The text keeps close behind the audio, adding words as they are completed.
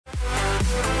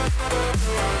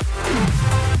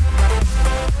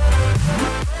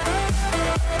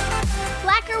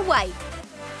white.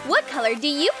 What color do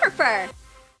you prefer?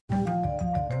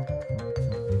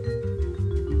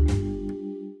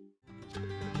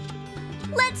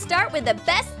 Let's start with the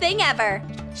best thing ever,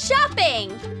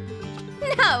 shopping!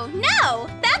 No,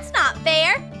 that's not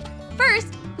fair!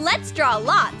 First, let's draw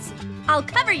lots. I'll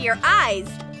cover your eyes,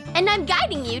 and I'm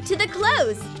guiding you to the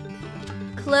clothes.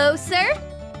 Closer,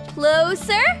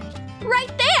 closer,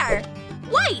 right there!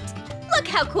 White! Look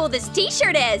how cool this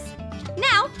t-shirt is!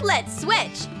 Now, let's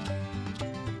switch.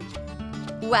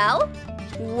 Well,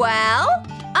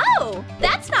 oh,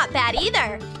 that's not bad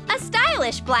either. A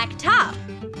stylish black top.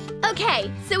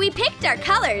 Okay, so we picked our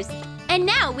colors, and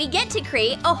now we get to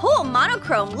create a whole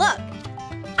monochrome look.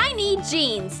 I need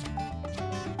jeans.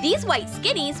 These white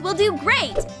skinnies will do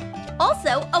great.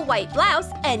 Also, a white blouse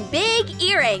and big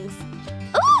earrings.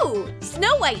 Ooh,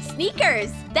 Snow White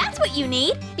sneakers. That's what you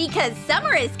need, because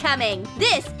summer is coming.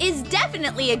 This is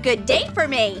definitely a good day for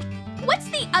me. What's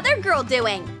the other girl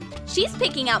doing? She's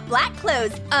picking out black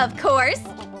clothes, of course.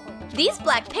 These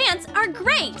black pants are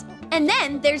great. And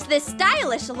then there's this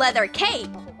stylish leather cape.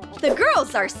 The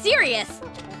girls are serious.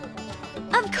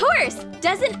 Of course!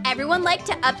 Doesn't everyone like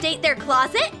to update their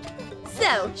closet?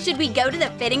 So, should we go to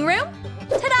the fitting room?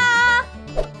 Ta-da!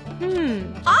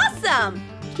 Awesome!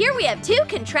 Here we have two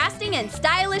contrasting and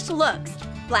stylish looks,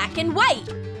 black and white.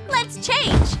 Let's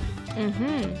change.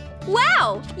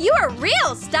 Wow, you're a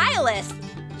real stylist.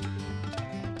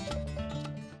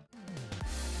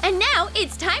 And now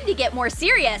it's time to get more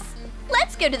serious.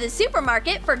 Let's go to the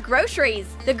supermarket for groceries.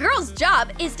 The girls'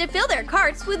 job is to fill their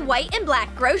carts with white and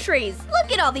black groceries.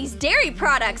 Look at all these dairy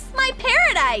products, my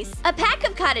paradise! A pack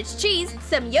of cottage cheese,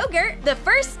 some yogurt, the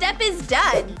first step is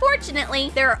done.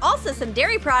 Fortunately, there are also some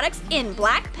dairy products in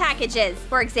black packages.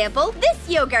 For example, this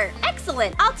yogurt.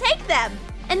 Excellent, I'll take them.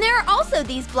 And there are also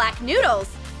these black noodles.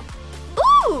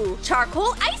 Ooh,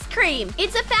 charcoal ice cream!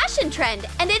 It's a fashion trend,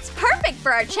 and it's perfect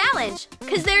for our challenge,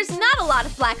 because there's not a lot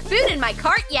of black food in my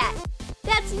cart yet.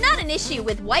 That's not an issue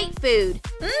with white food.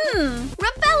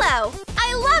 Raffaello!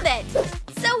 I love it!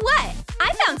 So what?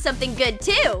 I found something good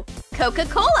too.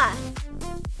 Coca-Cola.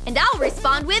 And I'll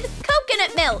respond with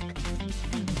coconut milk.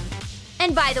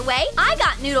 And by the way, I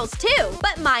got noodles too,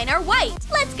 but mine are white.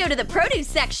 Let's go to the produce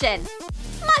section.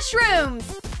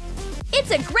 Mushrooms!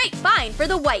 It's a great find for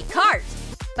the white cart.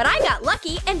 But I got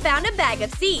lucky and found a bag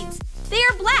of seeds. They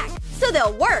are black, so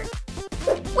they'll work.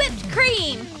 Whipped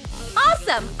cream!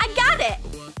 Awesome! I got it!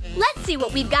 Let's see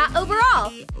what we've got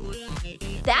overall.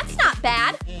 That's not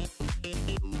bad.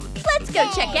 Let's go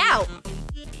check out.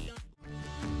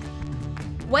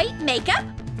 White makeup?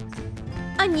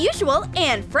 Unusual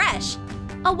and fresh.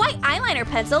 A white eyeliner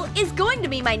pencil is going to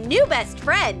be my new best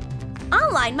friend.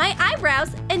 I'll line my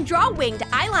eyebrows and draw winged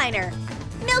eyeliner.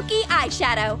 Milky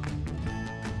eyeshadow.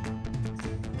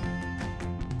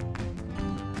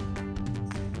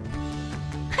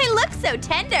 I look so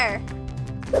tender.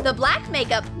 The black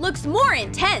makeup looks more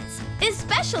intense,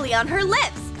 especially on her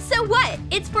lips. So what?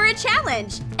 It's for a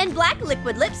challenge. And black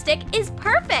liquid lipstick is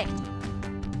perfect.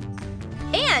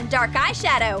 And dark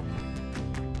eyeshadow.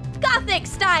 Gothic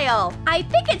style! I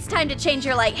think it's time to change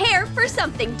your light hair for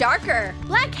something darker.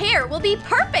 Black hair will be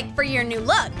perfect for your new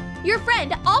look. Your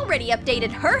friend already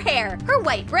updated her hair. Her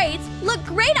white braids look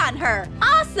great on her.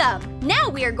 Awesome! Now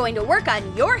we are going to work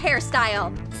on your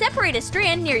hairstyle. Separate a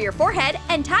strand near your forehead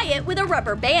and tie it with a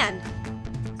rubber band.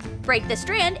 Break the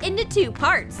strand into 2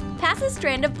 parts. Pass a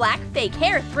strand of black fake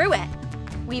hair through it.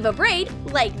 Weave a braid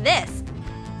like this.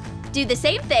 Do the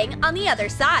same thing on the other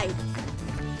side.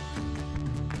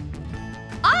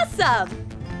 Awesome!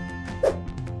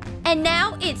 And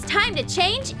now it's time to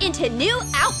change into new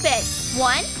outfits.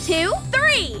 1, 2,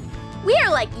 3! We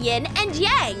are like yin and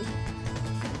yang.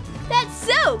 That's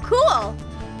so cool!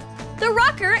 The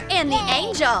rocker and the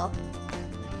angel.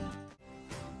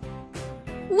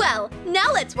 Well,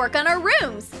 now let's work on our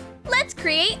rooms. Let's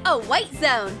create a white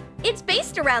zone. It's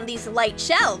based around these light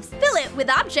shelves. Fill it with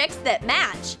objects that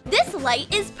match. This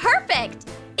light is perfect!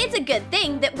 It's a good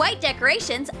thing that white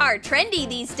decorations are trendy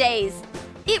these days.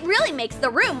 It really makes the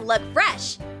room look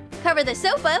fresh. Cover the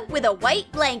sofa with a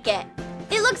white blanket.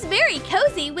 It looks very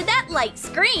cozy with that light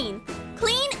screen.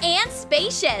 Clean and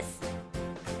spacious.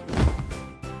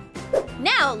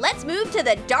 Now let's move to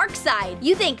the dark side.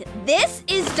 You think this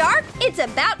is dark? It's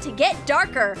about to get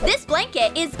darker. This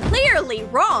blanket is clearly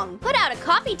wrong. Put out a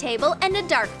coffee table and a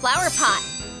dark flower pot.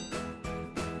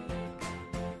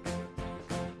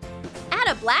 Add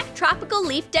a black tropical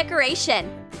leaf decoration.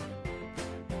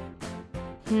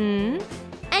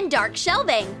 And dark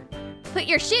shelving. Put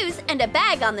your shoes and a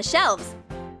bag on the shelves.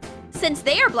 Since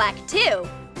they are black too.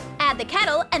 Add Add the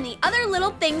kettle and the other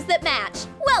little things that match.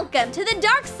 Welcome to the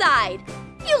dark side.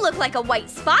 You look like a white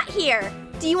spot here.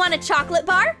 Do you want a chocolate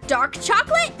bar? Dark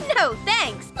chocolate? No,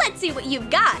 thanks. Let's see what you've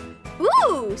got.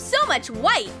 Ooh, so much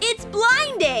white, it's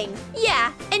blinding!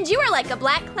 Yeah, and you are like a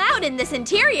black cloud in this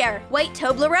interior. White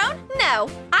Toblerone? No,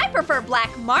 I prefer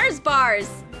black Mars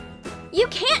bars. You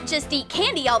can't just eat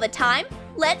candy all the time.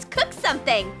 Let's cook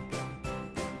something.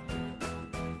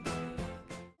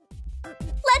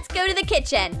 Let's go to the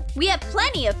kitchen. We have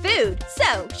plenty of food,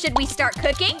 so should we start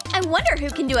cooking? I wonder who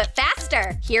can do it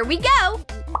faster. Here we go.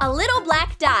 A little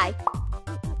black dye.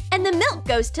 And the milk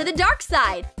goes to the dark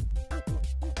side.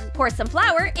 Pour some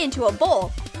flour into a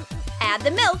bowl. Add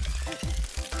the milk.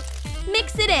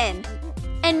 Mix it in.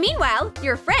 And meanwhile,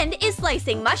 your friend is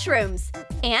slicing mushrooms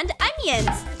and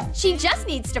onions. She just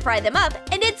needs to fry them up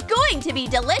and it's going to be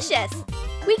delicious.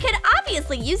 We could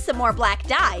obviously use some more black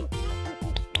dye.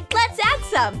 Let's add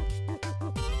some.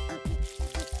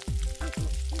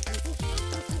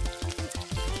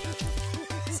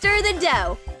 Stir the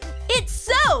dough. It's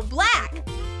so black.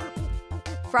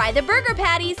 Fry the burger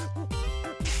patties.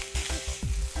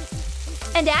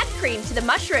 And add cream to the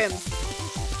mushrooms.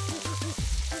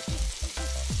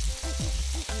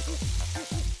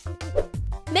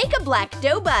 Make a black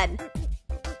dough bun.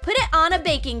 Put it on a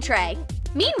baking tray.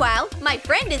 Meanwhile, my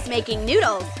friend is making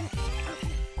noodles.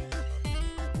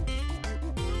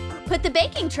 Put the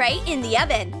baking tray in the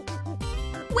oven.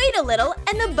 Wait a little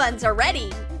and the buns are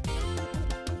ready.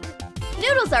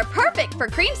 Noodles are perfect for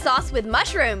cream sauce with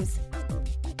mushrooms.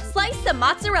 Slice some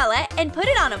mozzarella and put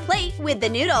it on a plate with the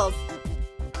noodles.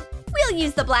 We'll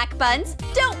use the black buns,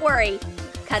 don't worry.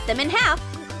 Cut them in half.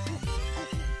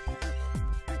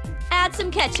 Add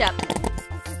some ketchup.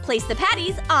 Place the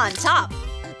patties on top.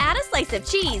 Add a slice of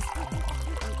cheese,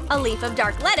 a leaf of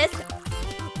dark lettuce,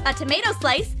 a tomato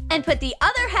slice, and put the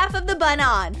other half of the bun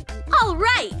on. All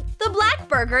right, the black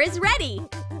burger is ready.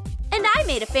 And I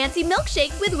made a fancy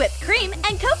milkshake with whipped cream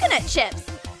and coconut chips.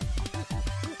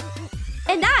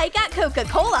 And I got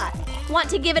Coca-Cola. Want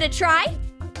to give it a try?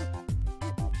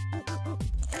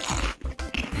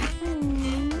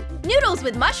 Noodles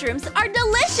with mushrooms are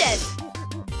delicious!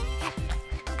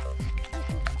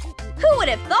 Who would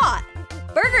have thought?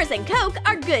 Burgers and Coke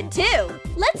are good too.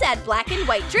 Let's add black and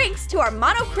white drinks to our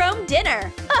monochrome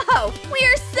dinner. Oh, we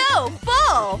are so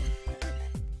full!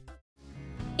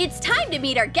 It's time to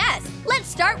meet our guest. Let's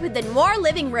start with the Noir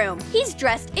living room. He's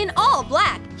dressed in all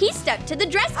black. He's stuck to the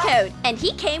dress code, and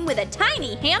he came with a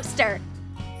tiny hamster.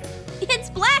 It's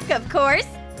black, of course.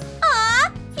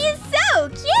 Aw, he's so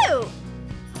cute!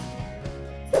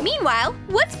 Meanwhile,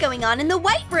 what's going on in the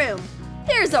white room?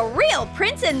 There's a real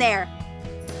prince in there.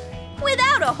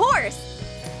 Without a horse,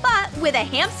 but with a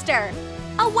hamster.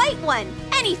 A white one,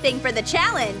 anything for the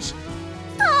challenge.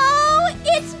 Oh,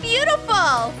 it's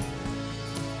beautiful!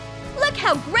 Look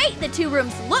how great the two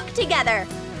rooms look together.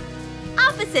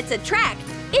 Opposites attract.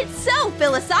 It's so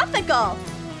philosophical.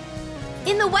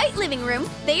 In the white living room,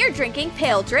 they are drinking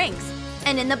pale drinks.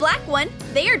 And in the black one,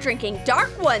 they are drinking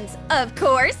dark ones, of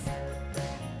course.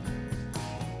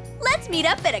 Let's meet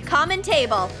up at a common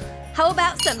table. How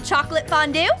about some chocolate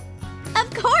fondue?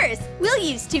 Of course, we'll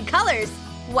use two colors,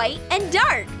 white and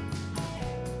dark.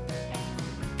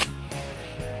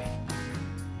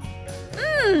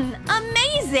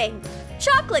 Amazing!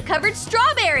 Chocolate-covered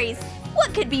strawberries!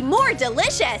 What could be more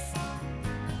delicious?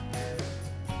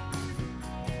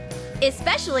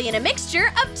 Especially in a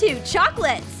mixture of two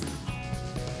chocolates.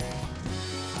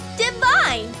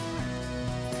 Divine!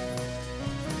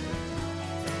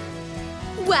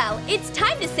 Well, it's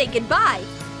time to say goodbye.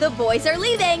 The boys are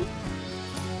leaving.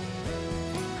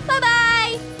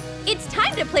 Bye-bye! It's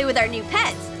time to play with our new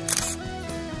pets.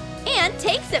 And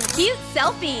take some cute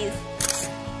selfies.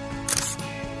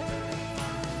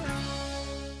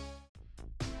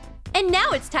 And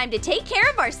now it's time to take care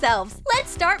of ourselves.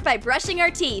 Let's start by brushing our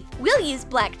teeth. We'll use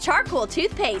black charcoal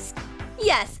toothpaste.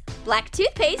 Yes, black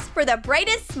toothpaste for the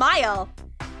brightest smile.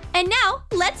 And now,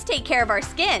 let's take care of our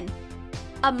skin.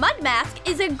 A mud mask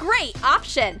is a great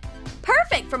option.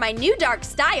 Perfect for my new dark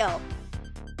style.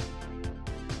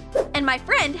 And my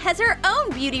friend has her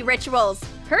own beauty rituals.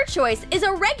 Her choice is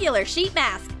a regular sheet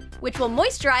mask, which will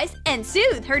moisturize and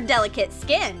soothe her delicate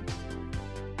skin.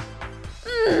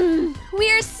 We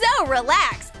are so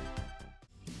relaxed.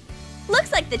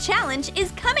 Looks like the challenge is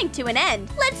coming to an end.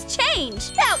 Let's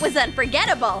change. That was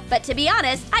unforgettable. But to be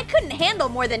honest, I couldn't handle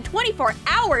more than 24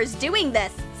 hours doing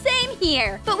this. Same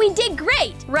here. But we did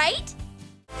great, right?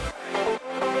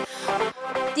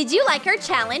 Did you like our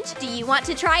challenge? Do you want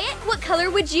to try it? What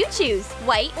color would you choose?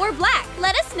 White or black?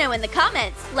 Let us know in the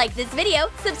comments. Like this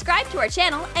video, subscribe to our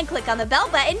channel, and click on the bell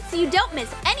button so you don't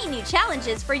miss any new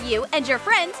challenges for you and your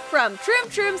friends from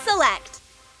Troom Select.